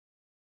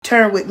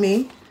Turn with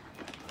me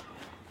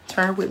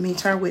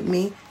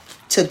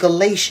to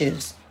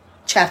Galatians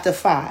chapter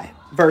 5,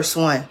 verse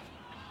 1.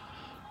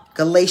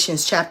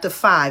 Galatians chapter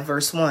 5,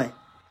 verse 1.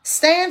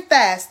 Stand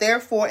fast,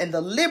 therefore, in the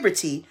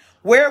liberty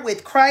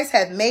wherewith Christ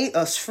hath made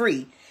us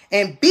free,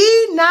 and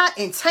be not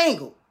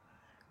entangled.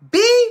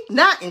 Be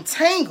not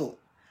entangled.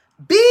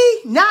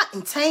 Be not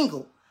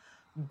entangled.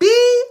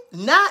 Be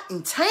not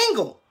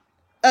entangled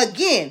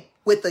again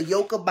with the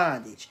yoke of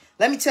bondage.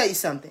 Let me tell you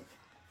something.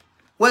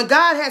 When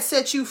God has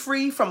set you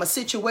free from a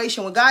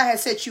situation, when God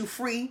has set you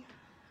free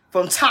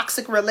from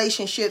toxic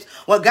relationships,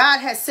 when God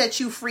has set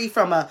you free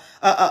from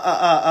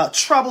a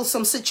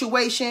troublesome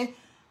situation,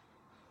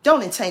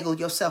 don't entangle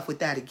yourself with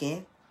that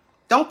again.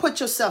 Don't put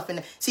yourself in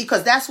it. See,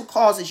 because that's what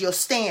causes your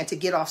stand to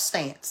get off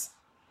stance.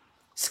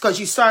 It's because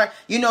you start,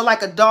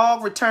 like a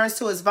dog returns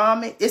to his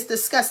vomit. It's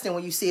disgusting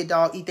when you see a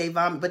dog eat their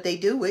vomit, but they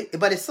do it.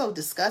 But it's so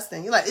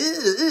disgusting. You're like, ew,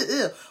 ew,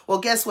 ew. Well,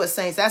 guess what,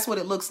 saints? That's what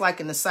it looks like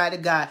in the sight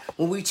of God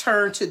when we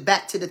turn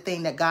back to the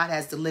thing that God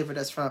has delivered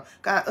us from.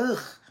 God,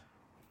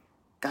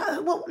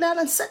 well, now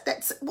done set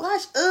that.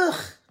 Watch,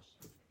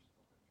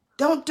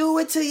 Don't do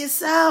it to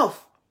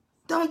yourself.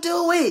 Don't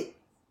do it.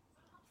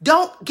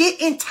 Don't get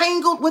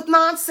entangled with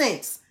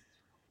nonsense.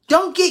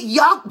 Don't get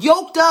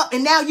yoked up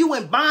and now you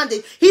in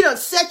bondage. He done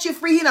set you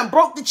free. He done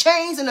broke the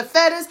chains and the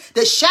fetters,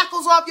 the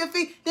shackles off your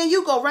feet. Then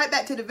you go right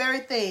back to the very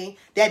thing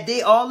that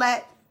did all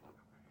that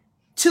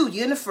to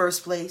you in the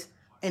first place.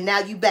 And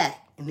now you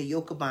back in the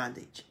yoke of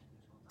bondage.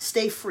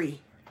 Stay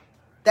free.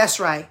 That's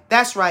right.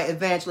 That's right,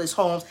 Evangelist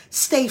Holmes.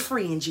 Stay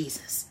free in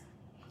Jesus.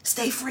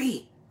 Stay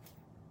free.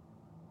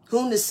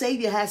 Whom the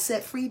Savior has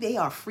set free, they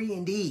are free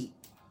indeed.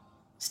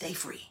 Stay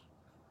free.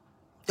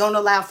 Don't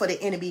allow for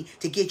the enemy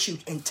to get you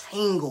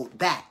entangled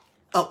back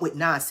up with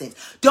nonsense.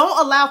 Don't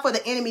allow for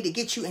the enemy to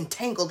get you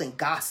entangled in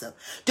gossip.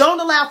 Don't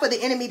allow for the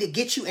enemy to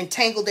get you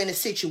entangled in a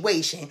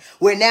situation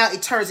where now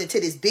it turns into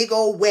this big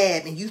old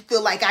web and you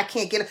feel like I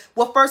can't get it.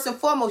 Well, first and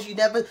foremost, you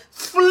never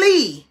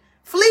flee.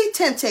 Flee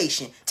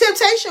temptation.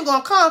 Temptation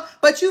gonna come,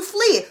 but you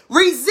flee it.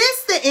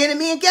 Resist the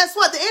enemy, and guess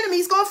what? The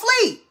enemy's gonna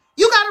flee.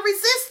 You gotta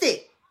resist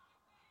it.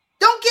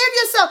 Don't give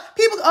yourself.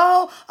 People,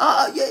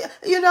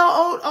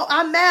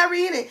 I'm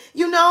married, and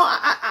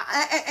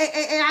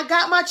I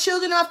got my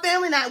children, our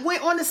family, and I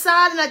went on the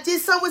side and I did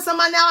something with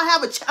somebody. Now I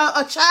have a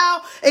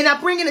child, and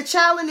I'm bringing a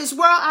child in this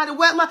world out of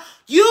wedlock.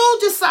 You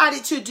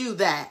decided to do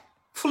that.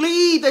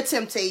 Flee the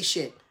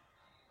temptation.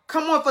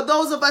 Come on, for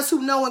those of us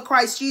who know in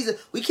Christ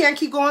Jesus, we can't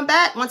keep going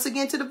back once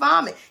again to the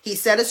vomit. He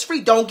set us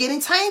free. Don't get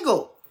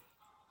entangled.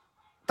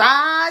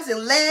 Thighs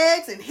and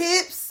legs and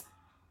hips.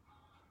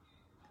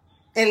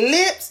 And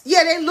lips,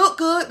 yeah, they look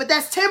good, but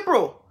that's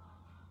temporal.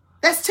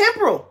 That's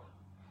temporal.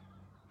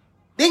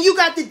 Then you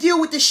got to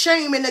deal with the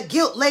shame and the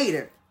guilt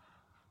later.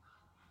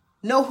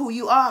 Know who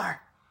you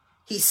are.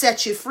 He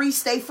set you free.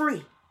 Stay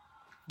free.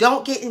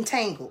 Don't get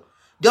entangled.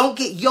 Don't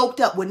get yoked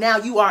up where now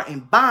you are in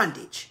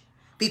bondage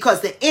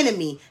because the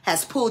enemy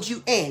has pulled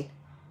you in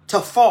to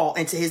fall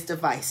into his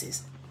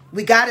devices.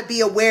 We got to be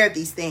aware of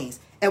these things.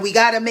 And we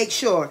got to make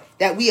sure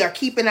that we are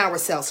keeping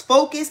ourselves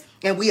focused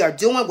and we are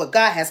doing what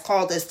God has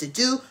called us to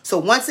do. So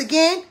once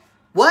again,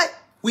 what?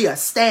 We are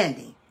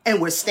standing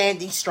and we're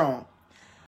standing strong.